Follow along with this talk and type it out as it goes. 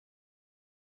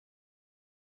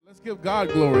Let's give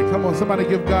God glory. Come on, somebody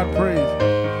give God praise.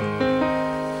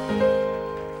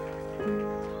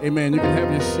 Amen. You can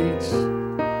have your seats.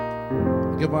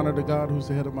 I give honor to God, who's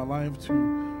the head of my life, to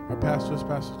our pastors,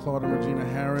 Pastors Claude and Regina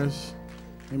Harris.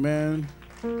 Amen.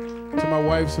 To my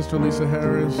wife, Sister Lisa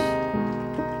Harris.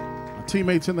 My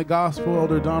teammates in the gospel,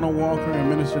 Elder Donald Walker and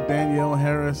Minister Danielle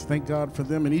Harris. Thank God for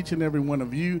them and each and every one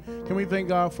of you. Can we thank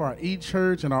God for our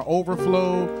E-Church and our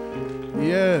overflow?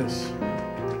 Yes.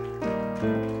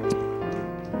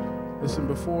 Listen,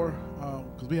 before,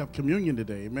 because we have communion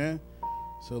today, amen?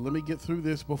 So let me get through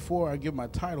this before I give my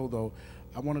title, though.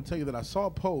 I want to tell you that I saw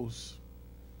a post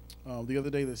the other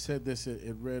day that said this.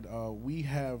 It read, we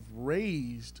have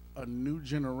raised a new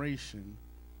generation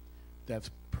that's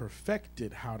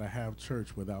perfected how to have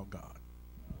church without God.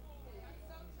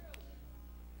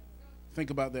 Think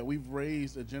about that. We've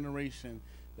raised a generation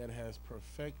that has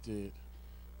perfected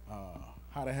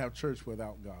how to have church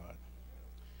without God.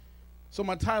 So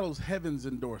my title is Heaven's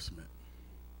Endorsement.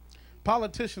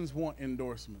 Politicians want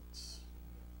endorsements.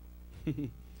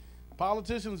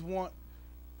 Politicians want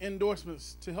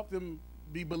endorsements to help them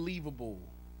be believable.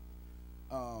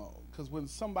 Because when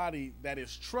somebody that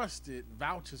is trusted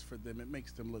vouches for them, it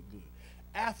makes them look good.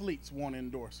 Athletes want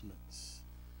endorsements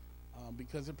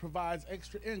because it provides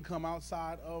extra income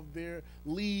outside of their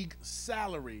league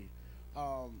salary.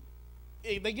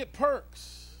 They get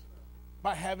perks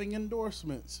by having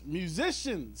endorsements.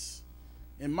 Musicians,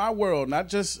 in my world, not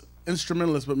just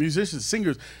instrumentalists, but musicians,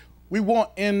 singers, we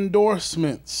want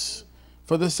endorsements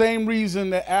for the same reason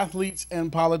that athletes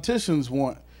and politicians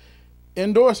want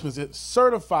endorsements. It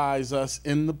certifies us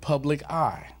in the public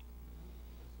eye.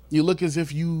 You look as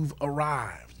if you've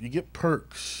arrived. You get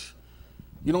perks.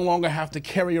 You no longer have to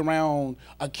carry around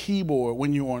a keyboard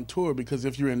when you're on tour, because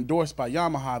if you're endorsed by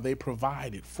Yamaha, they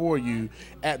provide it for you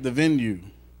at the venue.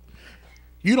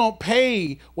 You don't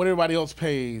pay what everybody else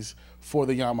pays for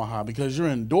the Yamaha because you're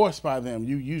endorsed by them.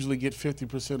 You usually get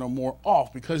 50% or more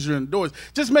off because you're endorsed.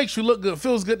 Just makes you look good.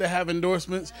 Feels good to have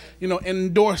endorsements,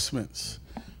 endorsements.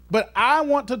 But I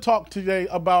want to talk today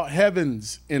about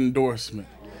heaven's endorsement.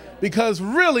 Because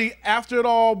really, after it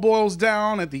all boils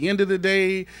down, at the end of the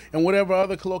day, and whatever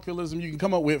other colloquialism you can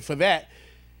come up with for that,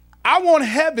 I want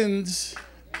heaven's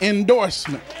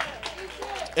endorsement.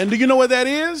 And do you know what that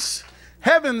is?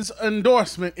 Heaven's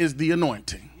endorsement is the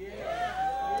anointing.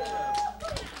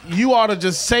 You ought to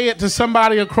just say it to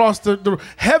somebody across the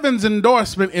heaven's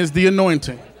endorsement is the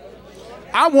anointing.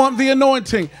 I want the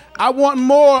anointing. I want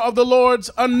more of the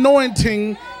Lord's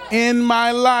anointing in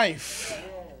my life.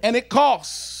 And it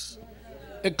costs.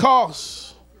 It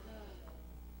costs.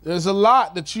 There's a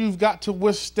lot that you've got to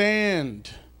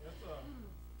withstand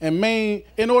and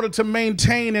in order to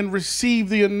maintain and receive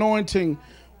the anointing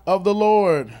of the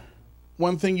Lord.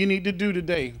 One thing you need to do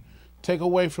today, take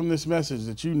away from this message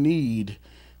that you need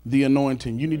the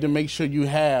anointing. You need to make sure you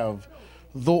have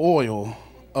the oil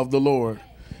of the Lord.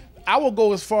 I will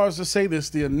go as far as to say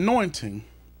this: the anointing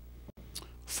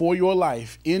for your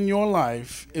life, in your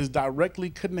life, is directly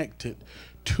connected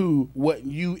to what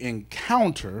you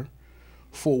encounter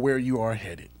for where you are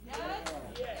headed.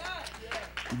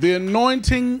 The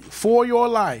anointing for your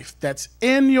life, that's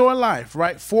in your life,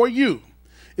 right, for you,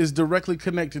 is directly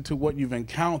connected to what you've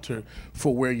encountered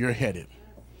for where you're headed.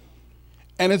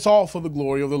 And it's all for the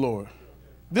glory of the Lord.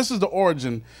 This is the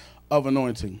origin of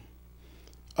anointing.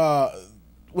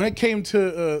 When it came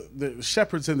to the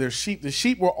shepherds and their sheep, the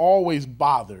sheep were always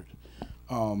bothered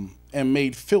and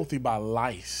made filthy by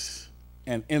lice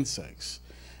and insects.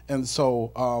 And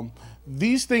so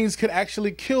these things could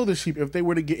actually kill the sheep if they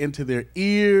were to get into their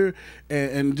ear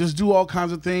and just do all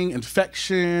kinds of things,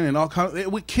 infection and all kinds.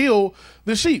 It would kill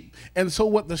the sheep. And so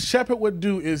what the shepherd would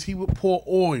do is he would pour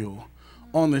oil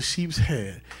on the sheep's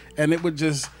head, and it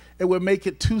would make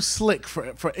it too slick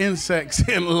for insects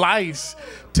and lice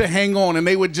to hang on, and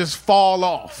they would just fall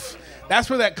off. That's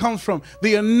where that comes from.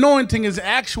 The anointing is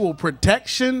actual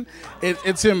protection.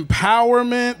 It's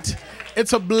empowerment.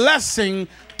 It's a blessing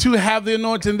to have the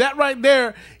anointing. That right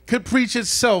there could preach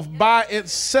itself by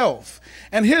itself.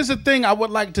 And here's the thing I would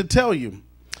like to tell you.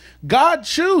 God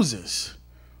chooses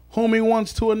whom he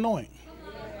wants to anoint.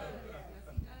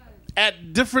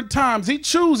 At different times, he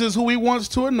chooses who he wants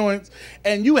to anoint,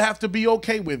 and you have to be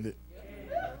okay with it.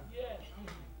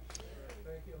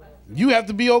 You have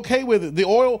to be okay with it. The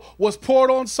oil was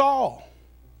poured on Saul.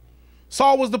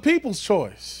 Saul was the people's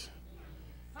choice.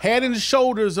 Head and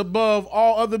shoulders above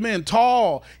all other men,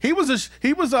 tall. He was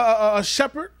a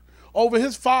shepherd over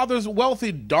his father's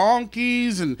wealthy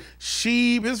donkeys and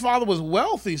sheep. His father was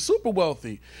wealthy, super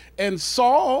wealthy. And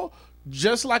Saul,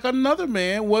 just like another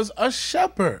man, was a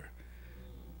shepherd.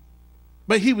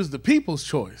 but he was the people's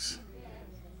choice.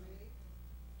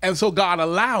 And so God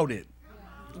allowed it.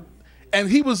 And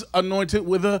he was anointed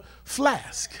with a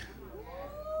flask.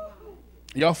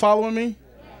 Y'all following me?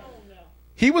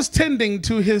 He was tending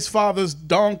to his father's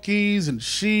donkeys and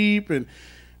sheep, and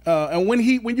when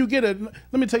you get let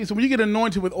me tell you something, when you get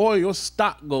anointed with oil, your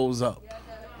stock goes up.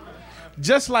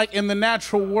 Just like in the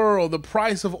natural world, the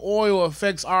price of oil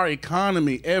affects our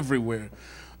economy everywhere.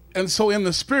 And so in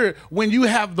the spirit, when you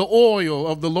have the oil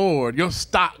of the Lord, your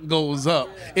stock goes up.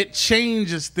 It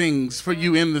changes things for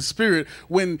you in the spirit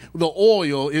when the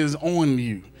oil is on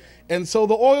you. And so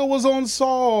the oil was on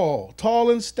Saul,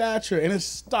 tall in stature, and his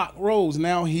stock rose.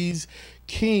 Now he's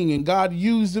king, and God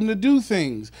used him to do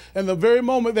things. And the very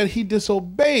moment that he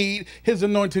disobeyed, his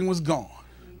anointing was gone.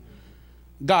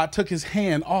 God took his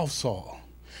hand off Saul.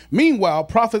 Meanwhile,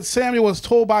 prophet Samuel was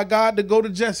told by God to go to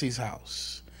Jesse's house.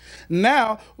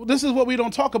 Now, this is what we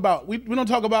don't talk about. We don't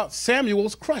talk about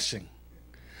Samuel's crushing.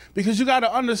 Because you got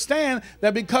to understand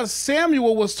that because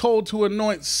Samuel was told to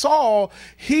anoint Saul,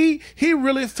 he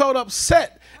really felt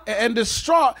upset and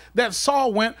distraught that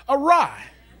Saul went awry.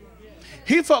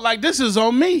 He felt like, this is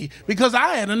on me because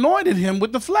I had anointed him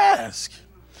with the flask.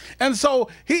 And so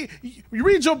you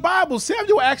read your Bible,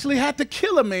 Samuel actually had to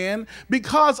kill a man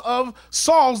because of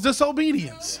Saul's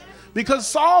disobedience. Because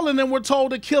Saul and them were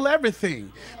told to kill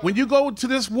everything. When you go to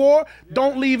this war,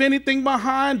 don't leave anything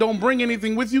behind. Don't bring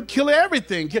anything with you. Kill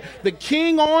everything. The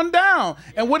king on down.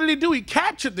 And what did he do? He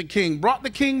captured the king, brought the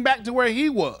king back to where he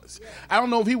was. I don't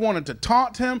know if he wanted to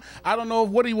taunt him. I don't know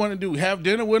what he wanted to do. Have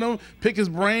dinner with him, pick his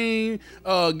brain,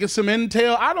 get some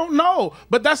intel. I don't know.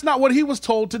 But that's not what he was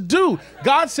told to do.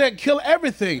 God said kill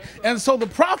everything. And so the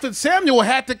prophet Samuel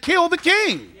had to kill the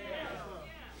king.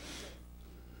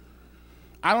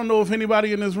 I don't know if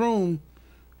anybody in this room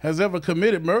has ever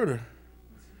committed murder.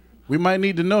 We might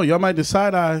need to know. Y'all might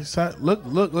decide.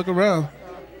 Look around.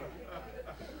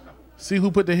 See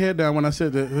who put their head down when I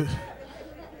said that.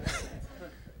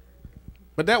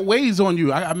 But that weighs on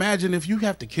you. I imagine if you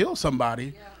have to kill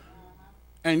somebody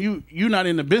and you're not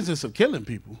in the business of killing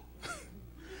people,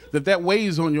 that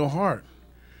weighs on your heart.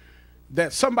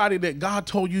 That somebody that God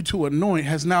told you to anoint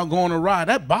has now gone awry.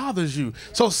 That bothers you.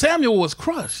 So Samuel was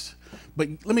crushed. But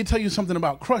let me tell you something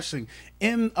about crushing.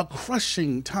 In a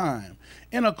crushing time,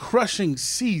 in a crushing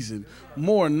season,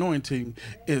 more anointing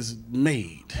is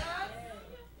made.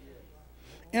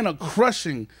 In a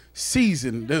crushing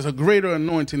season, there's a greater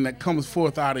anointing that comes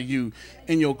forth out of you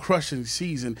in your crushing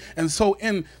season. And so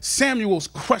in Samuel's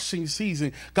crushing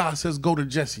season, God says, go to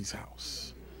Jesse's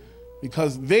house.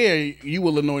 Because there you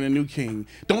will anoint a new king.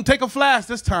 Don't take a flask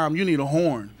this time. You need a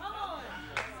horn.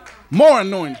 More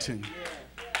anointing.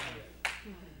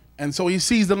 And so he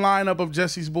sees the lineup of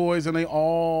Jesse's boys, and they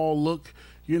all look,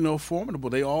 formidable.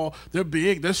 They're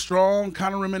big, they're strong,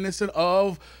 kind of reminiscent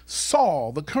of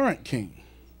Saul, the current king.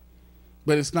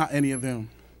 But it's not any of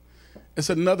them. It's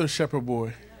another shepherd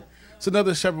boy. It's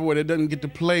another shepherd boy that doesn't get to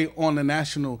play on the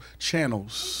national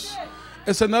channels.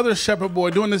 It's another shepherd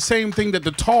boy doing the same thing that the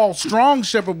tall, strong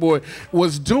shepherd boy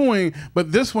was doing,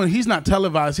 but this one, he's not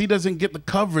televised. He doesn't get the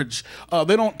coverage.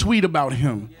 They don't tweet about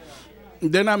him.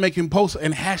 They're not making posts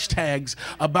and hashtags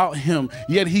about him,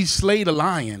 yet he slayed a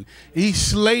lion. He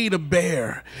slayed a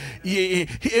bear. He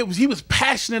was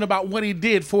passionate about what he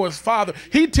did for his father.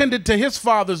 He tended to his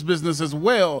father's business as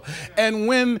well. And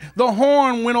when the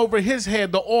horn went over his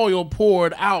head, the oil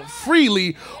poured out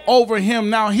freely over him.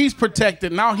 Now he's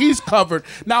protected. Now he's covered.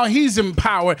 Now he's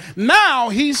empowered. Now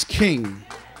he's king.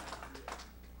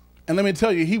 And let me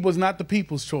tell you, he was not the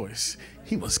people's choice.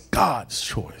 He was God's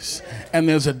choice. And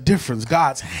there's a difference.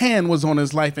 God's hand was on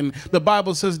his life. And the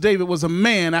Bible says David was a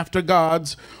man after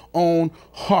God's own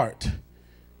heart.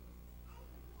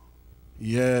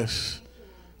 Yes.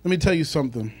 Let me tell you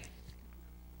something.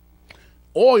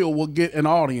 Oil will get an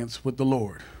audience with the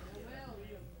Lord.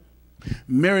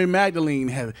 Mary Magdalene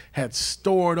had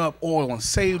stored up oil and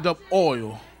saved up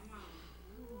oil.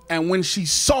 And when she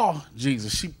saw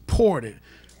Jesus, she poured it.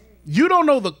 You don't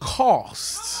know the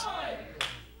cost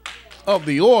of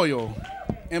the oil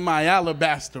in my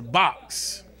alabaster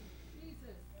box.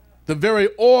 The very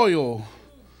oil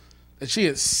that she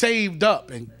had saved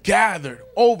up and gathered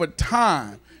over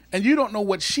time. And you don't know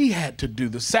what she had to do,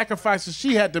 the sacrifices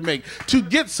she had to make to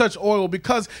get such oil,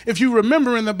 because if you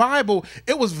remember in the Bible,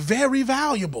 it was very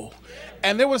valuable.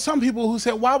 And there were some people who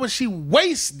said, why would she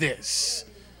waste this?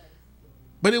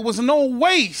 But it was no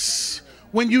waste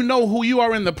when you know who you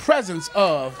are in the presence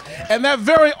of. And that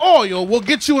very oil will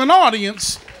get you an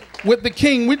audience with the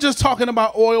king. We're just talking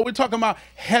about oil. We're talking about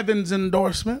heaven's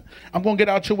endorsement. I'm going to get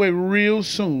out your way real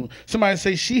soon. Somebody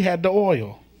say, she had the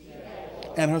oil.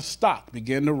 and her stock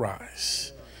began to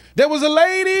rise. There was a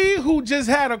lady who just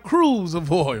had a cruise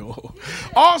of oil.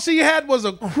 All she had was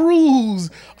a cruise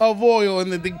of oil,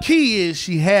 and the key is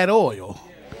she had oil.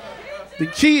 The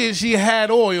key is she had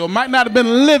oil. Might not have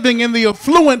been living in the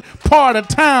affluent part of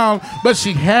town, but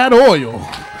she had oil.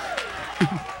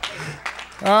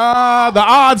 The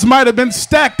odds might have been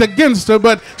stacked against her,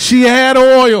 but she had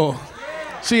oil.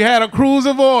 She had a cruise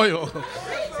of oil.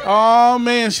 Oh,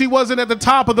 man, she wasn't at the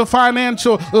top of the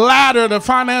financial ladder, the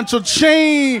financial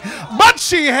chain, but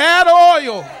she had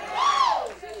oil.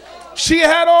 She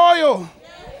had oil.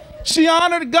 She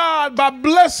honored God by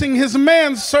blessing his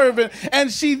manservant,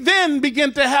 and she then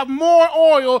began to have more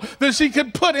oil than she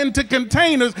could put into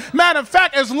containers. Matter of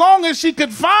fact, as long as she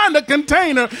could find a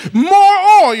container, more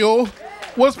oil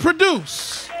was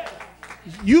produced.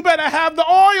 You better have the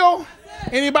oil.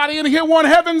 Anybody in here want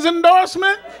heaven's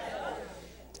endorsement?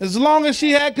 As long as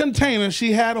she had containers,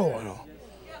 she had oil.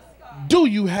 Do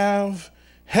you have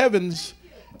heaven's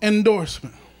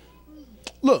endorsement?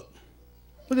 Look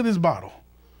at this bottle.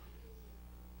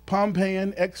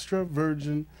 Pompeian extra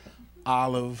virgin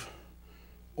olive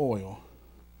oil.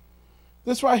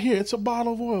 This right here, it's a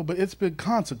bottle of oil, but it's been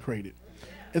consecrated.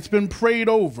 It's been prayed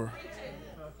over.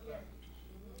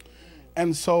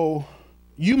 And so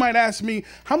you might ask me,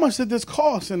 how much did this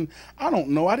cost? And I don't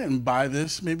know. I didn't buy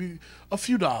this. Maybe a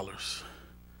few dollars.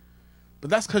 But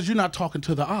that's because you're not talking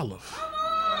to the olive.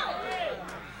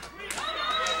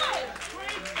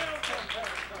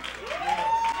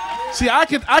 See, I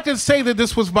could say that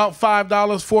this was about $5,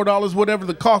 $4, whatever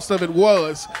the cost of it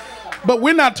was. But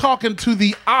we're not talking to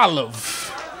the olive.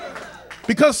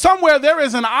 Because somewhere there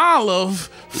is an olive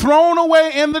thrown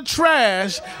away in the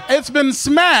trash. It's been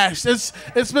smashed. It's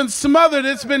been smothered.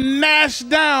 It's been gnashed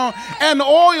down, and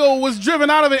oil was driven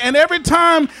out of it. And every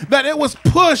time that it was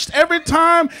pushed, every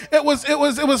time it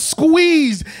was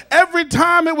squeezed, every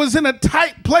time it was in a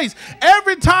tight place,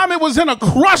 every time it was in a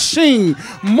crushing,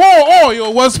 more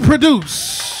oil was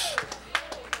produced.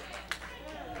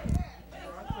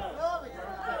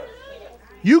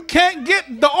 You can't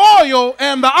get the oil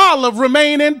and the olive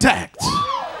remain intact.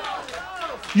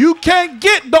 You can't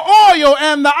get the oil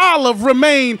and the olive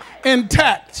remain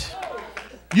intact.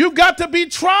 You got to be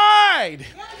tried.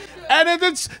 And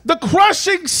it's the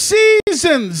crushing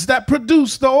seasons that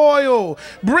produce the oil,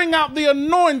 bring out the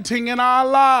anointing in our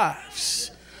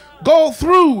lives. Go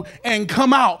through and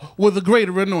come out with a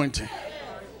greater anointing.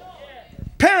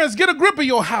 Parents, get a grip of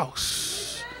your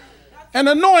house and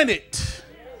anoint it.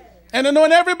 And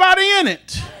anoint everybody in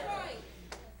it.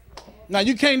 Now,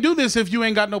 you can't do this if you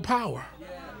ain't got no power.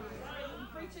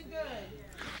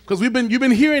 Because you've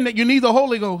been hearing that you need the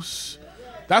Holy Ghost.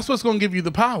 That's what's going to give you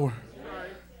the power.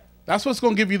 That's what's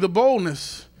going to give you the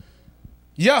boldness.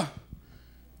 Yeah.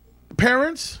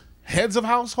 Parents, heads of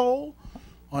household,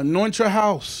 anoint your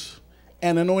house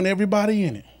and anoint everybody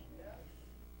in it.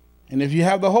 And if you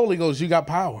have the Holy Ghost, you got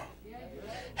power.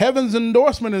 Heaven's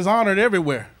endorsement is honored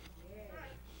everywhere.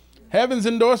 Heaven's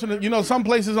endorsement, you know, some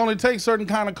places only take certain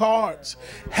kind of cards.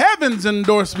 Heaven's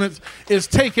endorsement is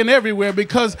taken everywhere,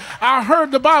 because I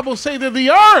heard the Bible say that the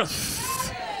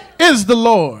earth is the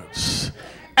Lord's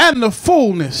and the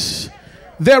fullness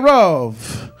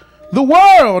thereof, the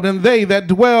world and they that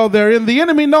dwell therein. The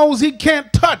enemy knows he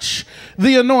can't touch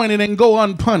the anointed and go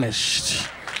unpunished.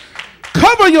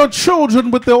 Cover your children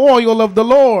with the oil of the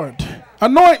Lord.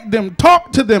 Anoint them,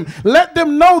 talk to them, let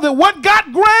them know that what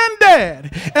got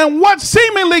granddad and what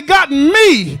seemingly got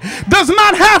me does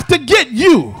not have to get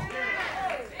you.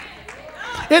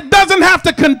 It doesn't have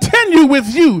to continue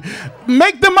with you.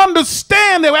 Make them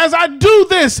understand that as I do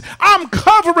this, I'm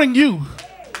covering you.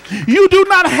 You do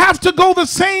not have to go the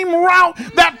same route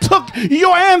that took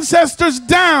your ancestors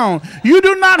down. You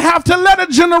do not have to let a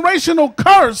generational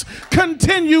curse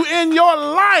continue in your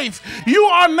life. You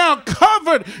are now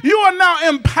covered. You are now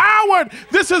empowered.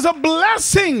 This is a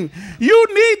blessing. You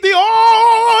need the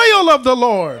oil of the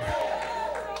Lord.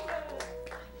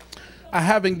 I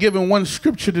haven't given one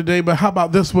scripture today, but how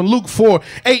about this one? Luke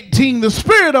 4:18. The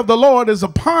Spirit of the Lord is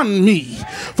upon me,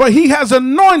 for he has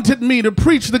anointed me to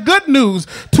preach the good news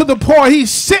to the poor. He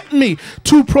sent me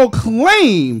to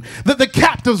proclaim that the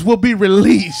captives will be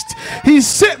released. He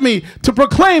sent me to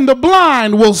proclaim the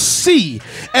blind will see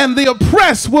and the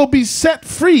oppressed will be set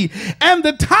free. And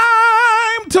the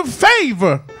time to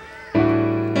favor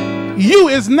you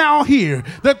is now here.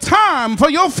 The time for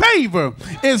your favor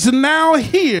is now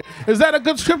here. Is that a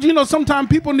good scripture? You know, sometimes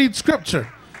people need scripture.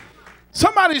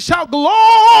 Somebody shout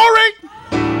glory.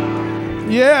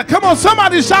 Yeah, come on,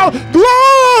 somebody shout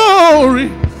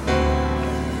glory.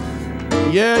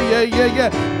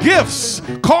 Yeah. Gifts,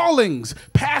 callings,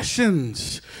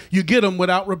 passions. You get them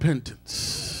without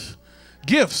repentance.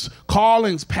 Gifts,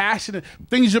 callings, passionate,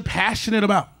 things you're passionate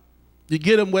about. You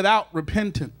get them without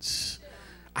repentance.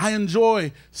 I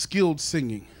enjoy skilled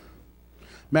singing.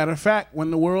 Matter of fact,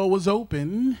 when the world was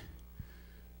open,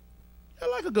 I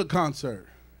like a good concert.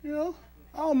 You know,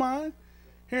 I don't mind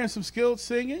hearing some skilled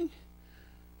singing.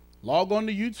 Log on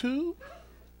to YouTube,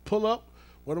 pull up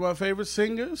one of my favorite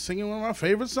singers singing one of my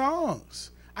favorite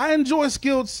songs. I enjoy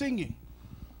skilled singing.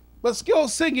 But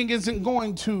skilled singing isn't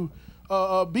going to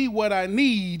be what I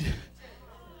need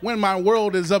when my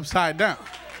world is upside down.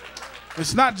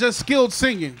 It's not just skilled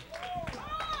singing.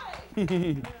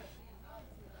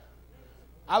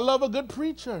 I love a good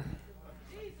preacher.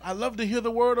 I love to hear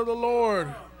the word of the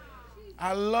Lord.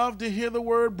 I love to hear the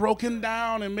word broken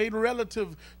down and made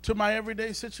relative to my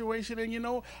everyday situation. And, you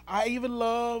know, I even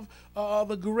love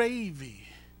the gravy.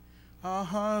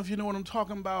 If you know what I'm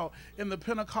talking about, in the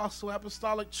Pentecostal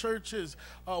apostolic churches,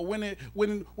 when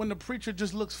the preacher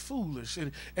just looks foolish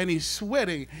and he's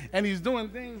sweating and he's doing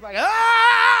things like,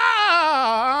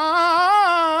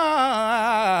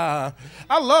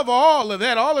 I love all of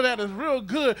that. All of that is real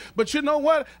good. But you know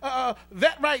what?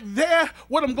 That right there,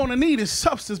 what I'm going to need is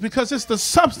substance, because it's the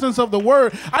substance of the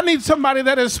word. I need somebody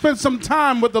that has spent some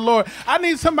time with the Lord. I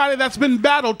need somebody that's been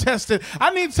battle tested. I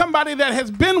need somebody that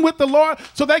has been with the Lord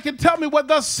so they can tell me what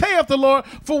thus saith the Lord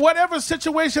for whatever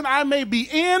situation I may be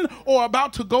in or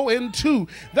about to go into.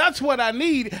 That's what I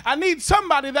need. I need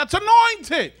somebody that's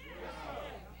anointed.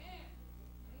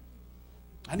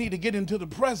 I need to get into the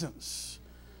presence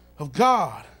of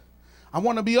God. I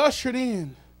want to be ushered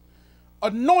in,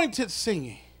 anointed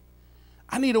singing.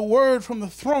 I need a word from the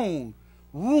throne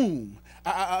room,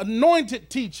 anointed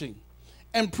teaching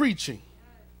and preaching.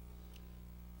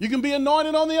 You can be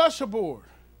anointed on the usher board,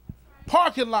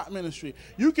 parking lot ministry.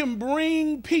 You can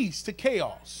bring peace to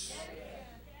chaos.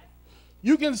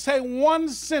 You can say one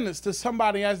sentence to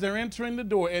somebody as they're entering the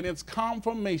door, and it's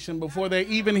confirmation before they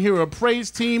even hear a praise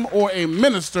team or a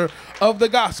minister of the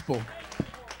gospel.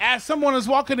 As someone is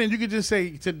walking in, you can just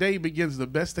say, today begins the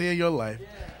best day of your life.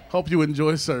 Hope you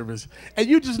enjoy service. And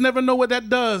you just never know what that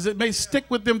does. It may stick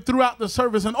with them throughout the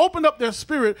service and open up their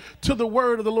spirit to the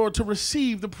word of the Lord, to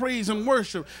receive the praise and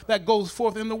worship that goes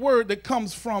forth in the word that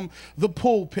comes from the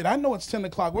pulpit. I know it's 10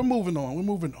 o'clock. We're moving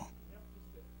on.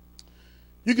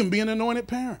 You can be an anointed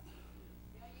parent.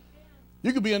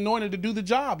 You can be anointed to do the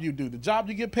job you do, the job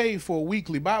you get paid for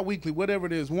weekly, bi-weekly, whatever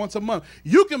it is, once a month.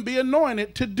 You can be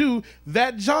anointed to do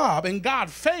that job, and God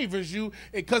favors you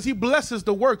because he blesses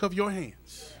the work of your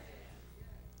hands.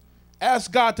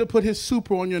 Ask God to put his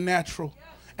super on your natural,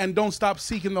 and don't stop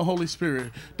seeking the Holy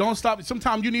Spirit. Don't stop.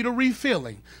 Sometimes you need a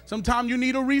refilling. Sometimes you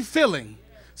need a refilling.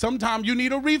 Sometimes you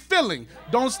need a refilling.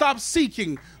 Don't stop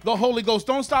seeking the Holy Ghost.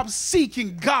 Don't stop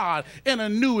seeking God in a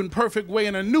new and perfect way,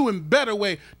 in a new and better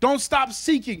way. Don't stop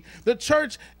seeking. The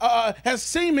church has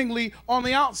seemingly on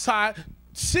the outside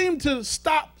seemed to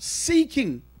stop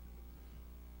seeking.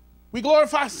 We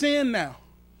glorify sin now.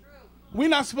 We're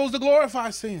not supposed to glorify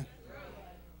sin.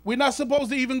 We're not supposed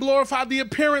to even glorify the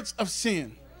appearance of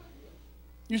sin.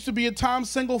 Used to be a time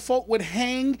single folk would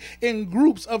hang in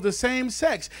groups of the same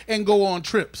sex and go on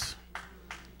trips.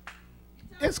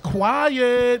 It's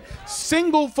quiet.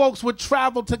 Single folks would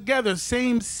travel together,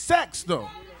 same sex though.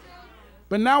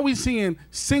 But now we're seeing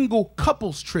single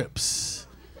couples trips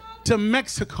to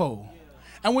Mexico.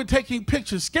 And we're taking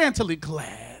pictures scantily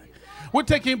clad. We're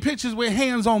taking pictures with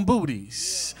hands on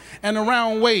booties and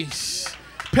around waist,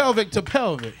 pelvic to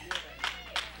pelvic.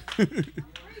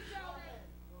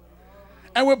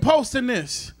 And we're posting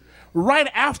this right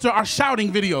after our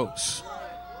shouting videos.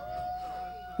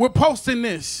 We're posting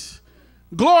this,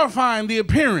 glorifying the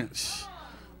appearance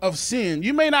of sin.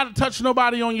 You may not have touched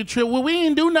nobody on your trip. Well, we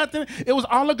didn't do nothing. It was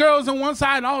all the girls on one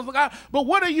side and all the guys. But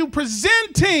what are you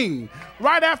presenting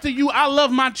right after you I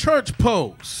love my church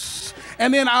post?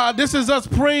 And then this is us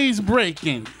praise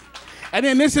breaking. And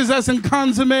then this is us in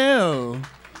Cozumel.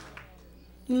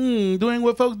 Doing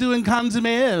what folks do in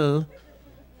Cozumel.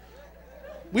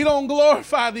 We don't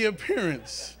glorify the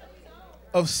appearance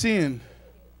of sin.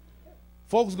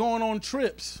 Folks going on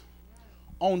trips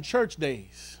on church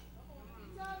days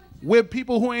with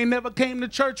people who ain't never came to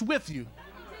church with you.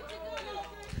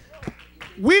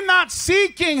 We're not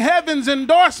seeking heaven's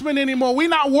endorsement anymore. We're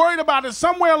not worried about it.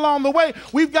 Somewhere along the way,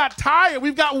 we've got tired.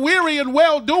 We've got weary and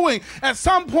well-doing. At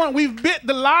some point, we've bit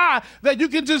the lie that you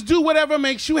can just do whatever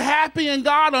makes you happy and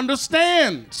God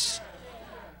understands.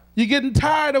 You're getting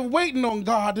tired of waiting on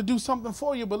God to do something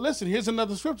for you. But listen, here's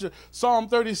another scripture. Psalm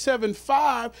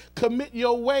 37:5. Commit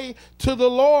your way to the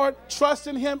Lord. Trust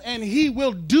in him and he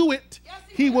will do it.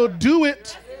 He will do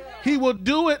it. He will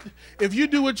do it. If you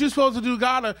do what you're supposed to do,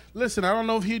 God, listen, I don't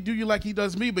know if he'll do you like he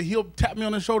does me, but he'll tap me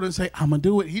on the shoulder and say, I'm going to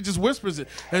do it. He just whispers it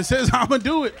and says, I'm going to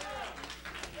do it.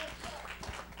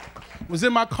 Was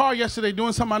in my car yesterday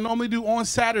doing something I normally do on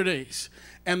Saturdays.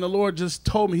 And the Lord just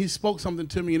told me, he spoke something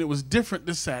to me, and it was different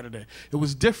this Saturday. It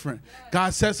was different.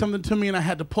 God said something to me, and I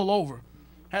had to pull over.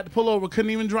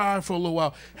 Couldn't even drive for a little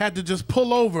while. Had to just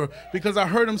pull over because I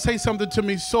heard him say something to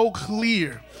me so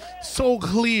clear, so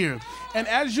clear. And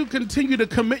as you continue to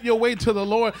commit your way to the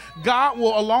Lord, God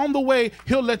will, along the way,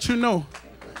 he'll let you know,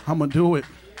 I'm going to do it.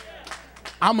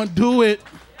 I'm going to do it.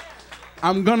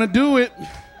 I'm going to do it.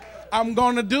 I'm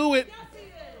going to do it.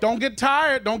 Don't get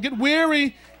tired. Don't get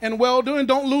weary in well-doing.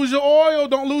 Don't lose your oil.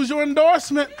 Don't lose your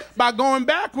endorsement by going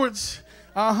backwards.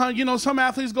 You know, some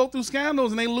athletes go through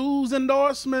scandals and they lose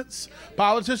endorsements.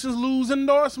 Politicians lose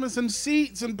endorsements and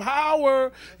seats and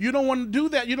power. You don't want to do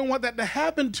that. You don't want that to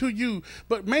happen to you.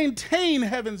 But maintain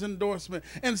heaven's endorsement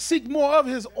and seek more of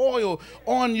his oil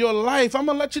on your life. I'm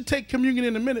going to let you take communion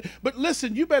in a minute. But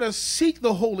listen, you better seek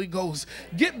the Holy Ghost.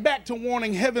 Get back to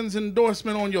wanting heaven's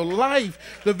endorsement on your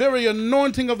life, the very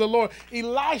anointing of the Lord.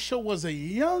 Elisha was a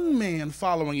young man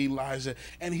following Elijah,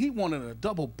 and he wanted a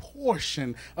double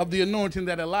portion of the anointing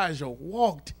that Elijah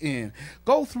walked in.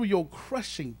 Go through your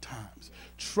crushing times,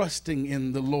 trusting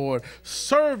in the Lord,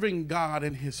 serving God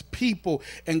and his people,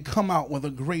 and come out with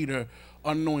a greater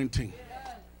anointing.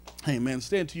 Amen.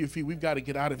 Stand to your feet. We've got to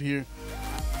get out of here.